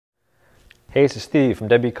Hey, this is Steve from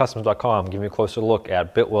DeadbeatCustoms.com giving you a closer look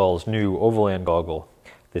at Biltwell's new Overland Goggle.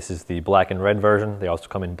 This is the black and red version. They also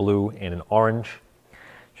come in blue and in orange.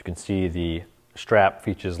 As you can see, the strap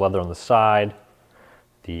features leather on the side.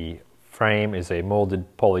 The frame is a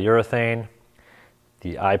molded polyurethane.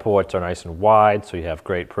 The eye ports are nice and wide, so you have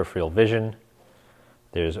great peripheral vision.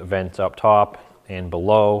 There's vents up top and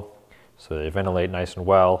below, so they ventilate nice and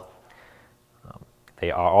well.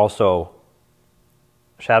 They are also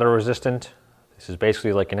shatter resistant. This is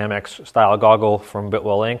basically like an MX style goggle from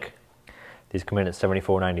Biltwell Inc. These come in at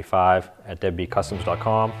 $74.95 at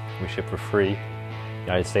DeadbeatCustoms.com. We ship for free.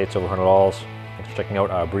 United States over $100. Thanks for checking out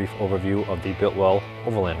our brief overview of the Biltwell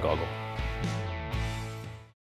Overland Goggle.